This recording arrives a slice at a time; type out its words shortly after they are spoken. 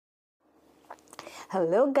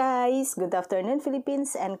Hello guys! Good afternoon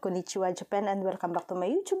Philippines and konnichiwa Japan and welcome back to my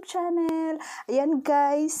YouTube channel. Ayan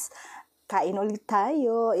guys, kain ulit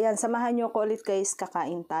tayo. Ayan, samahan nyo ko ulit guys,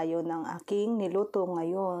 kakain tayo ng aking niluto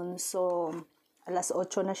ngayon. So, alas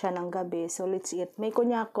 8 na siya ng gabi. So, let's eat. May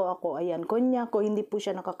kunyako ako. Ayan, kunyako, hindi po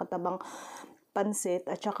siya nakakatabang pansit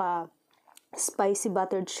at saka spicy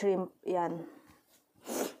buttered shrimp. Ayan.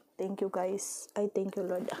 Thank you guys. Ay, thank you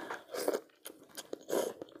Lord.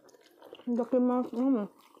 Laki mo,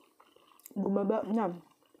 bumaba na.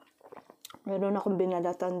 Meron akong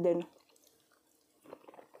binalatan din.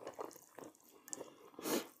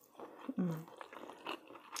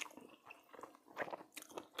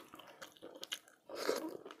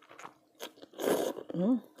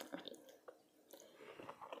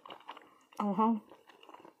 Anghang.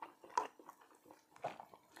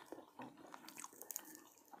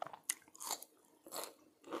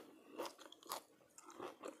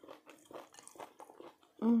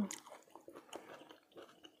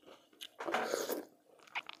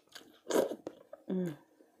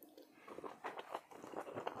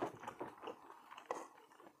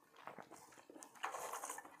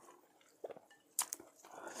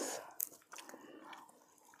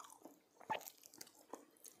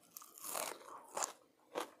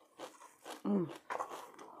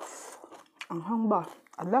 Anghang ba?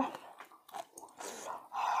 Ala.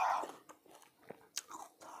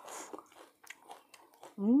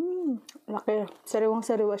 Laki.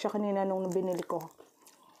 Sariwang-sariwa siya kanina nung binili ko.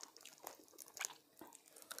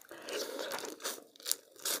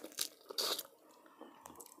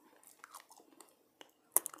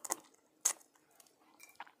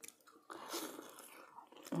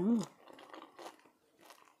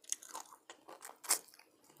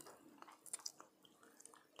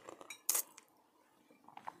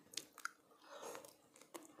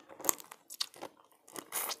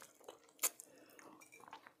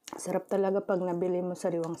 Sarap talaga pag nabili mo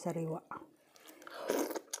sariwang-sariwa.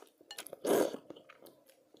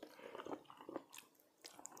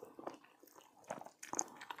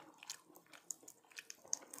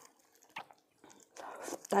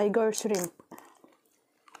 Tiger shrimp.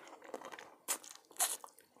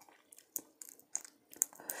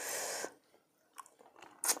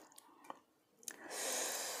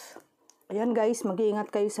 Ayan guys,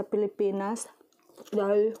 mag-iingat kayo sa Pilipinas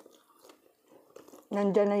dahil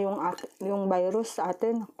nandyan na yung virus sa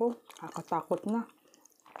atin. Ako, nakakatakot na.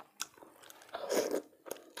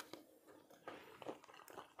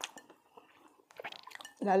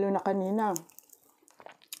 Lalo na kanina,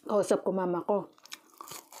 kausap ko mama ko.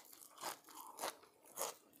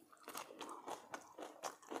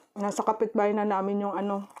 Nasa kapitbahay na namin yung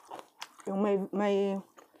yung may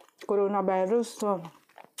coronavirus. So,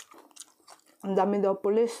 ang dami daw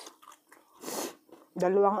pulis.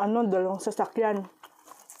 Dalawang sasakyan.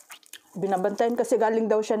 Binabantayan kasi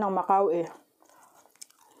galing daw siya ng Macau eh.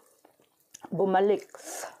 Bumalik.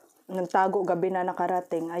 Nagtago gabi na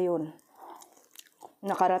nakarating. Ayun.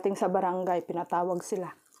 Nakarating sa barangay. Pinatawag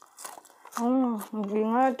sila. Hindi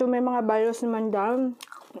nga. Ito may mga virus naman dyan.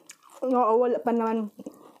 Wala pa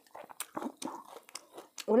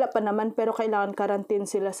naman. Pero kailangan quarantine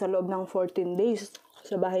sila sa loob ng 14 days.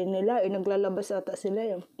 Sa bahay nila. Naglalabas ata sila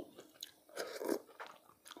yun.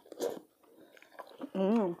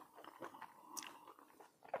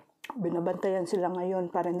 Binabantayan sila ngayon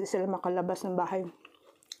para hindi sila makalabas ng bahay.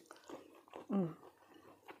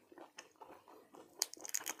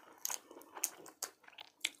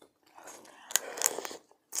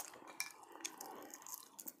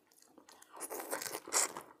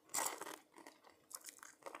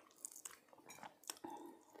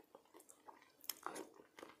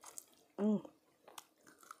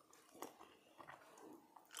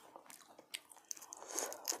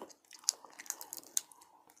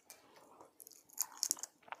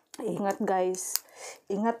 Ingat guys.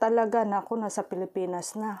 Ingat talaga na ako nasa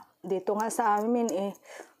Pilipinas na. Dito nga sa amin eh.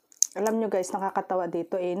 Alam nyo guys, nakakatawa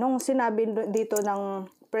dito eh. Nung sinabi dito ng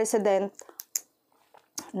president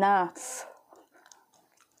na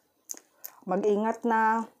mag-ingat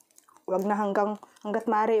na, wag na hanggat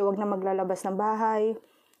maaari, wag na maglalabas ng bahay.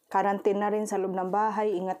 Quarantine na rin sa loob ng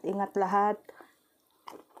bahay. Ingat-ingat lahat.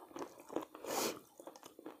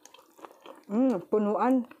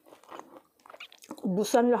 Punuan.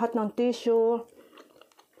 Ubusan lahat ng tissue,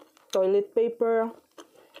 toilet paper,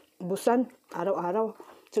 ubusan, araw-araw.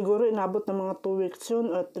 Siguro inabot ng mga 2 weeks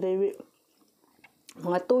yun, or 3 weeks.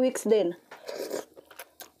 Mga 2 weeks din.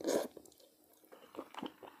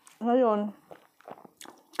 Ngayon,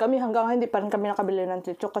 kami hanggang hindi pa rin kami nakabili ng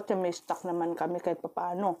tissue kasi may stock naman kami kahit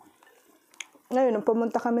papaano. Ngayon, nung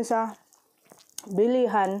pumunta kami sa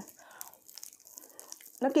bilihan,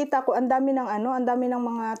 nakita ko, ang dami ng ang dami ng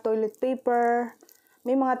mga toilet paper,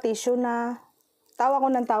 may mga tissue na. Tawa ko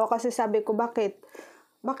ng tawa kasi sabi ko, bakit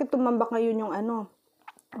tumambak ngayon yung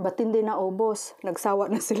ba't hindi na ubos? Nagsawa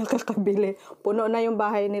na sila kakabili. Puno na yung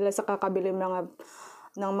bahay nila sa kakabili ng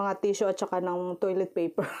mga tissue at saka ng toilet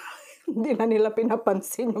paper. Hindi na nila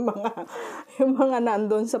pinapansin yung mga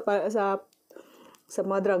nandoon sa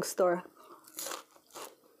mga drugstore.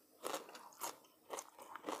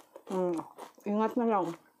 Ingat na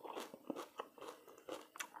lang.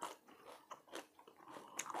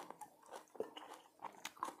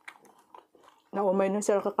 Naumay na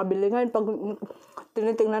sila kakabili ngayon. Pag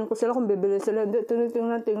tinitingnan ko sila kung bibili sila, hindi,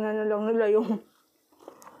 tingnan na lang nila yung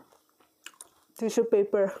tissue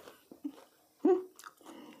paper.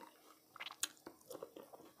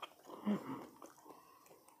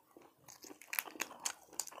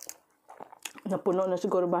 Napuno na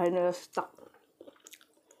siguro bahay nila sa stock.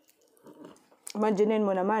 Imaginin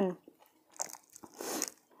mo naman,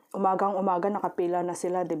 umagang-umaga nakapila na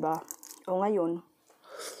sila, 'di ba? O ngayon,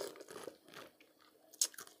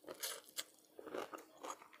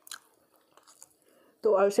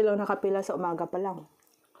 two hours silang nakapila sa umaga pa lang.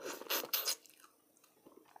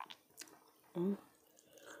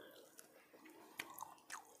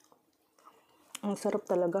 Ang sarap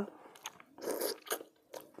talaga.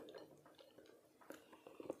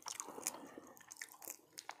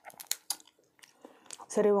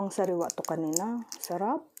 Sariwang-sariwa to kanina.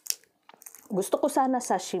 Sarap. Gusto ko sana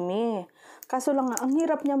sashimi. Kaso lang, ang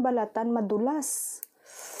hirap niyang balatan, madulas.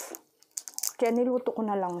 Kaya niluto ko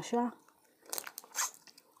na lang siya.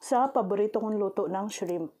 Sa paborito kong luto ng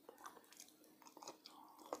shrimp.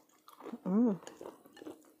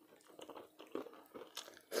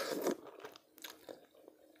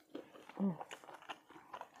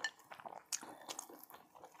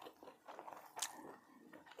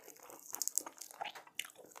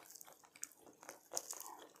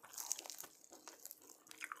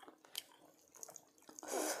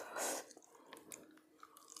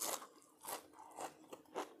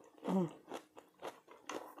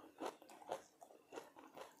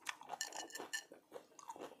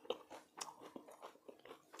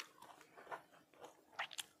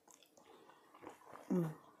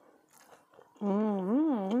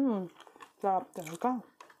 Sarap talaga.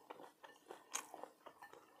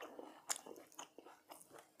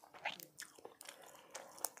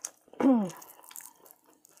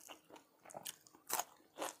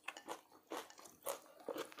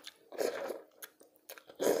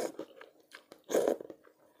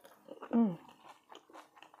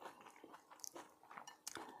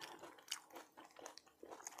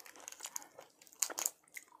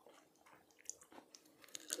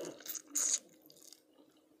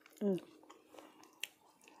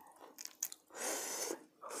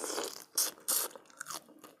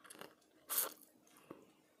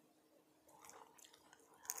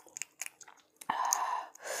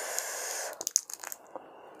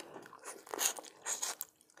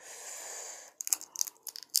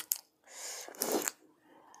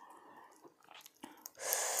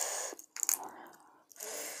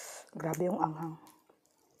 Grabe yung anghang.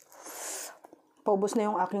 Paubos na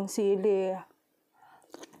yung aking sili.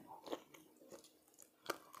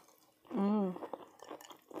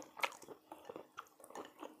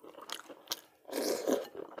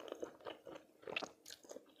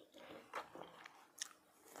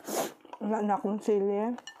 Wala na akong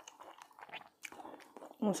sili.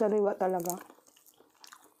 Ang sariwa talaga.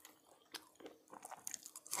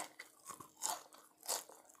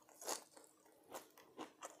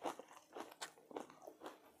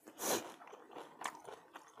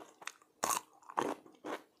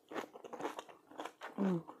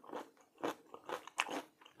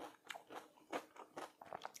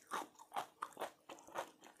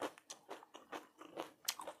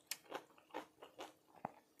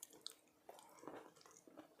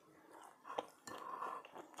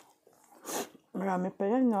 Marami pa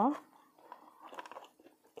yan, no?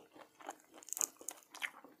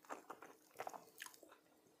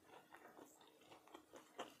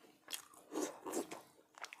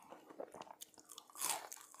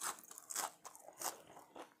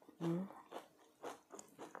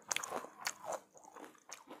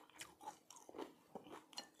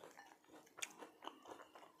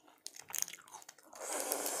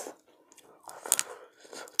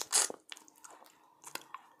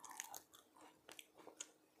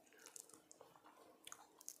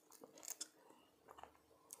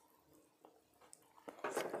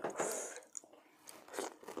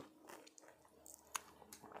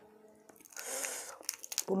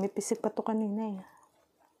 Pumipisik pa to kanina eh.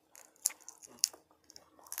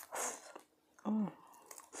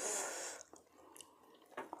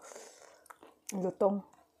 Lutong.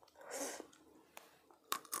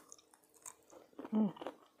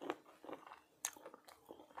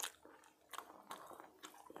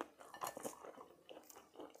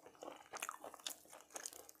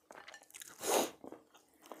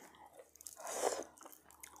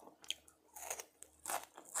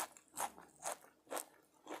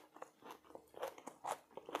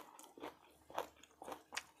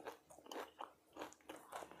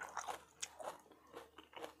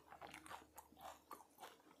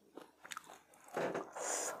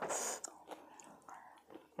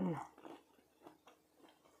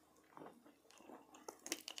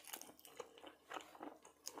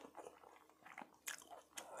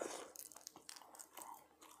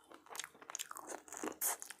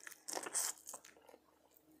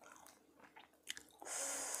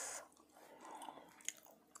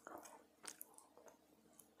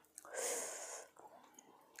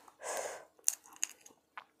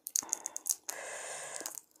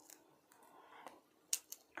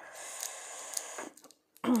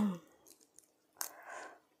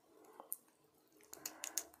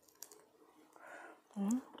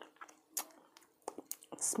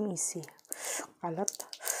 It's messy. Kalat.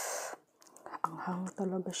 Anghang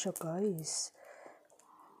talaga siya, guys.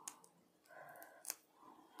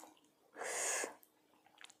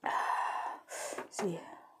 See.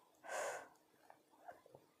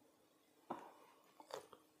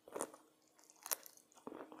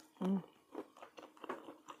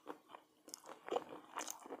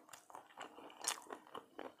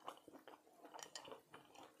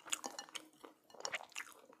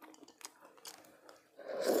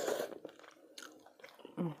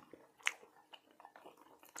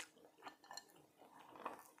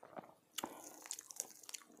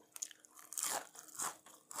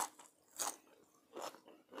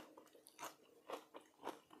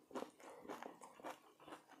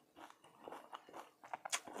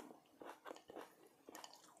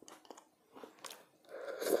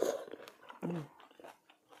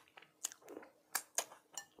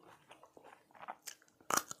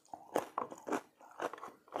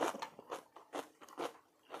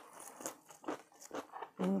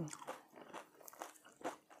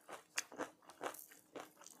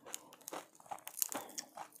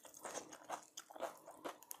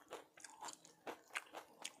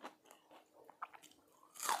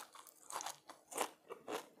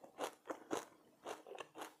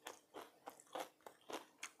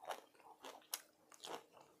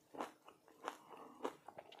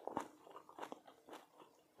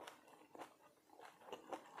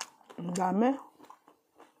 Ang dami.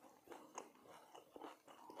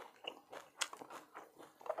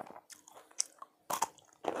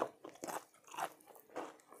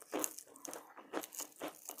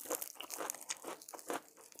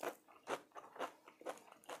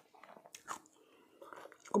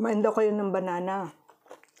 Kumain daw kayo ng banana.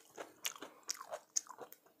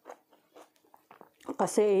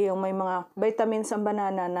 Kasi yung may mga vitamins ang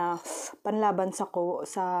banana na panlaban sa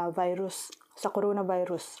virus, sa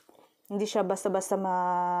coronavirus. Hindi siya basta-basta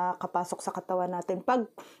makapasok sa katawan natin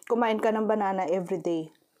pag kumain ka ng banana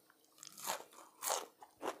everyday.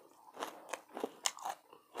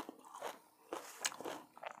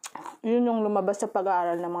 Yun yung lumabas sa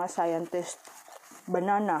pag-aaral ng mga scientist.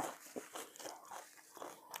 Banana.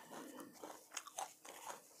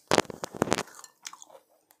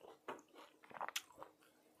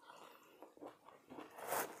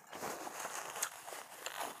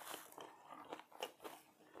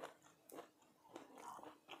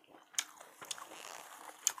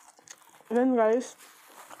 Yan guys,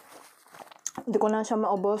 hindi ko na siya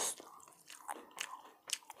maubos.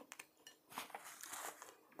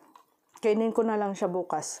 Kainin ko na lang siya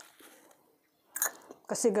bukas.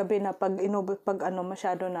 Kasi gabi na pag inubos, pag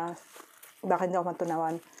masyado na, bakit hindi ako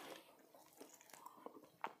matunawan.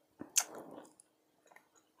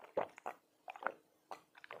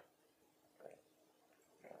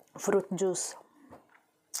 Fruit juice.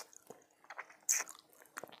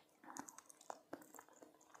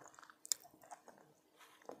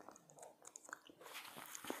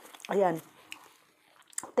 Ayan.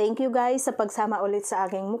 Thank you guys sa pagsama ulit sa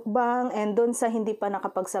aking mukbang, and doon sa hindi pa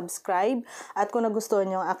nakapag-subscribe at kung nagustuhan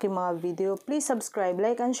nyo ang aking mga video, please subscribe,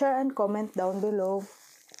 like, and share, and comment down below.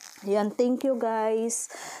 Ayan, thank you guys.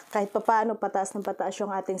 Kahit papaano pataas ng pataas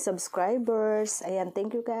yung ating subscribers. Ayan,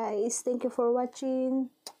 thank you guys. Thank you for watching.